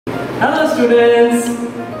Hello students,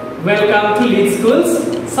 welcome to Lead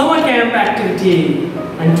School's summer camp activity,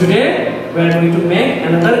 and today we are going to make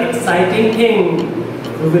another exciting thing.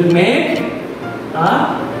 We will make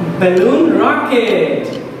a balloon rocket.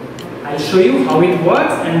 I'll show you how it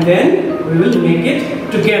works and then we will make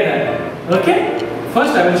it together. Okay?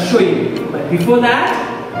 First I will show you, but before that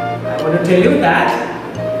I want to tell you that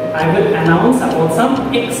I will announce about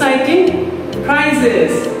some exciting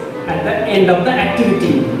prizes at the end of the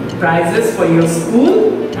activity. Prizes for your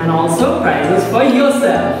school and also prizes for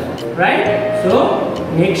yourself, right?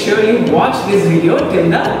 So make sure you watch this video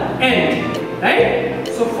till the end, right?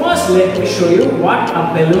 So first let me show you what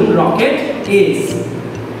a balloon rocket is.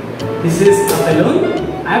 This is a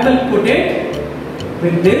balloon. I will put it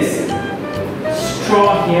with this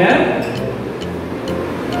straw here,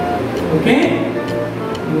 okay,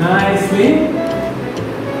 nicely,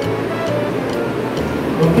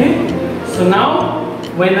 okay. So now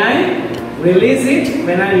when I release it,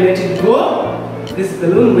 when I let it go, this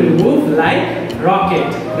balloon will move like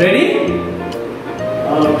rocket. Ready?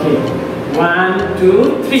 Okay. 1,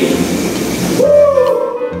 2, 3. Woo!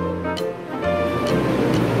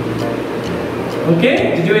 Okay,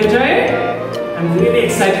 did you enjoy it? I'm really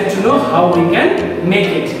excited to know how we can make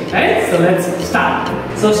it. Right? So let's start.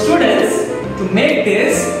 So students, to make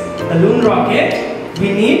this balloon rocket,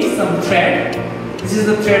 we need some thread. This is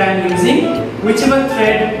the thread I am using. Whichever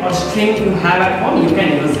thread or string you have at home, you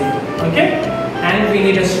can use it. Okay? And we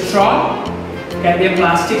need a straw. It can be a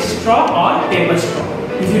plastic straw or paper straw.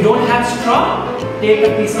 If you don't have straw, take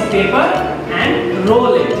a piece of paper and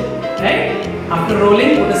roll it. Right? After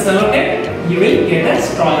rolling, put a sellotape. You will get a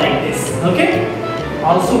straw like this. Okay?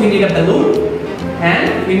 Also, we need a balloon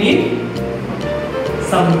and we need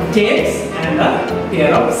some tapes and a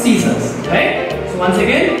pair of scissors. Right? So once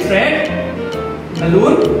again, thread,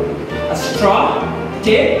 balloon, a straw,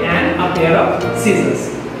 tape and a pair of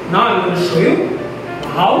scissors. Now I am going to show you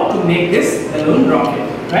how to make this balloon rocket,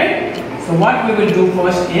 right? So what we will do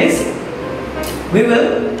first is, we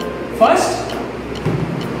will first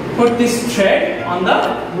put this thread on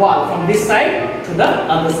the wall from this side to the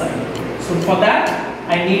other side. So for that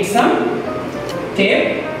I need some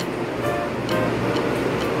tape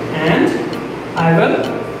and I will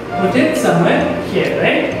put it somewhere here,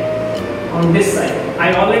 right? On this side.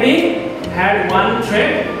 I already had one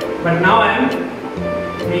thread, but now I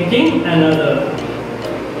am making another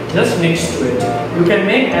just next to it. You can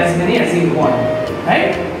make as many as you want,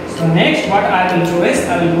 right? So next what I will do is,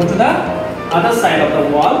 I will go to the other side of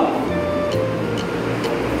the wall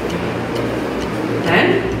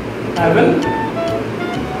and I will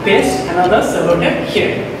paste another sellotape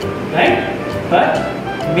here, right? But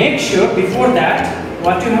make sure before that,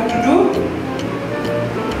 what you have to do,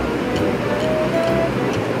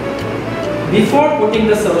 before putting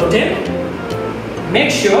the sellotape,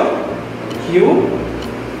 make sure you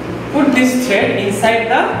put this thread inside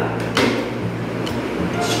the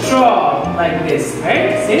straw like this,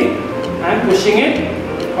 right? See, I am pushing it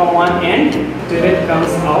from one end till it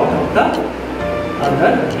comes out of the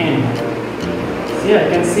other end. See, I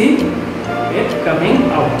can see it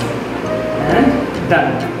coming out and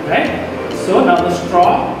done, right? So now the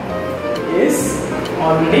straw is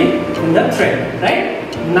already in the thread, right?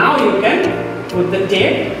 Now you can put the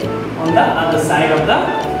tape on the other side of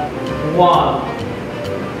the wall.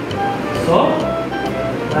 So,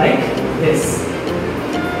 like this.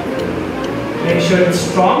 Make sure it's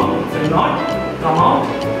strong, it will not come out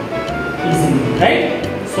easily,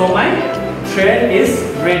 right? So my thread is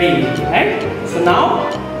ready, right? So now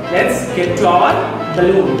let's get to our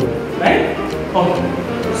balloon, right?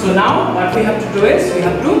 Okay. So now what we have to do is, we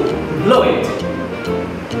have to blow it.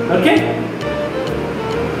 Okay?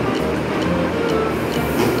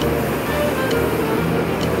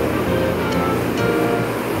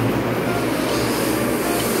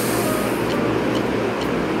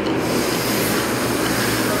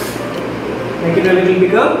 Make it a little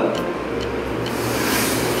bigger.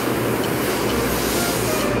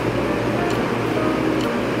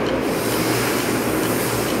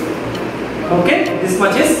 Okay, this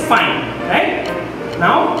much is fine, right?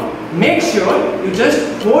 Now make sure you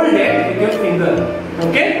just hold it with your finger.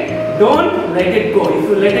 Okay? Don't let it go. If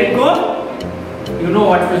you let it go, you know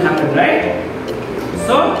what will happen, right?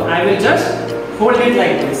 So I will just hold it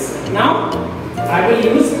like this. Now I will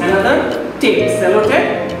use another tape,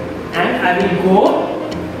 sellotape. And I will go,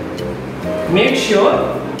 make sure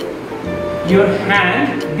your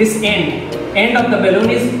hand, this end of the balloon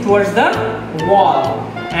is towards the wall,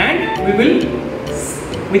 and we will,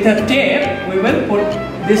 with a tape, we will put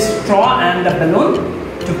this straw and the balloon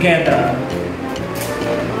together.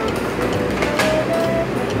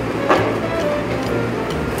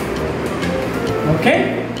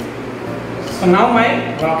 Okay. So now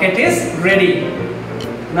my rocket is ready.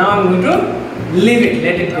 Now I'm going to leave it.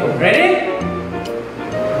 Let it go. Ready?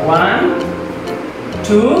 1,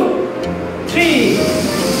 2, 3.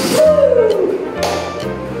 Woo!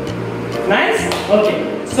 Nice. Okay.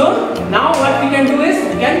 So now what we can do is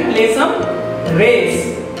we can play some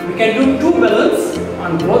race. We can do 2 balloons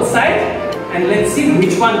on both sides and let's see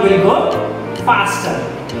which one will go faster.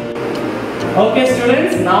 Okay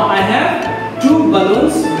students, now I have 2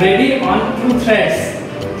 balloons ready on 2 threads.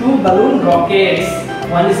 2 balloon rockets.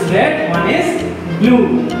 One is red, one is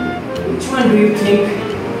blue. Which one do you think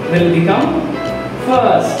will become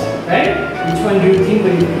first? Right? Which one do you think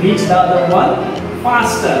will reach the other one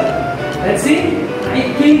faster? Let's see.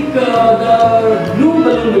 I think the blue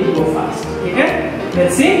balloon will go fast. Okay?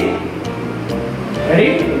 Let's see.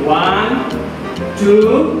 Ready? 1,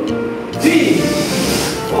 2, 3.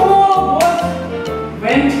 Oh, both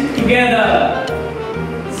went together.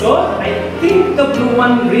 So I think the blue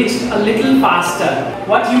one reached a little faster.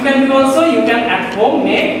 What you can do also, you can at home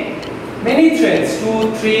make many threads,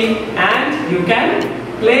 2, 3, and you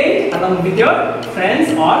can play along with your friends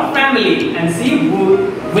or family and see who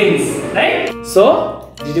wins, right?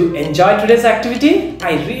 So, did you enjoy today's activity?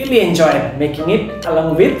 I really enjoyed making it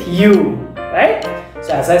along with you, right?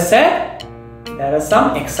 So as I said, there are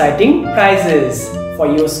some exciting prizes for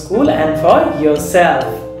your school and for yourself,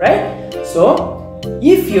 right? So,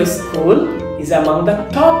 if your school is among the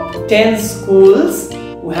top 10 schools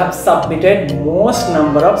who have submitted most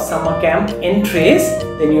number of summer camp entries,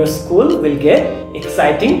 then your school will get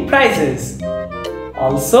exciting prizes.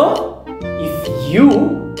 Also, if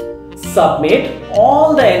you submit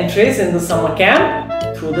all the entries in the summer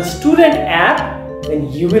camp through the student app,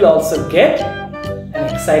 then you will also get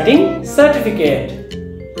an exciting certificate.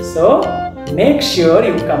 So, make sure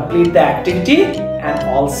you complete the activity and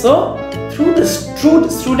also through the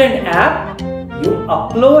student app, you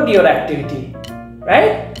upload your activity,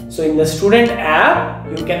 right? So in the student app,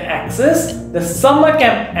 you can access the summer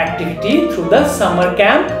camp activity through the summer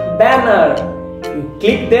camp banner. You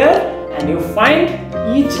click there and you find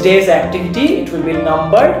each day's activity. It will be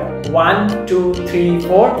numbered 1, 2, 3,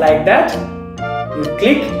 4 like that. You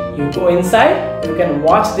click, you go inside, you can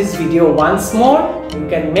watch this video once more, you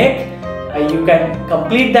can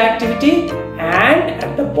complete the activity, and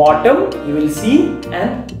at the bottom you will see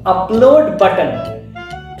an upload button.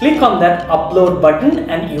 Click on that upload button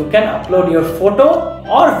and you can upload your photo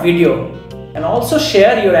or video and also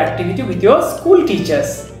share your activity with your school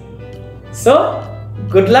teachers. So,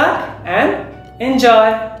 good luck and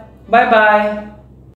enjoy. Bye bye.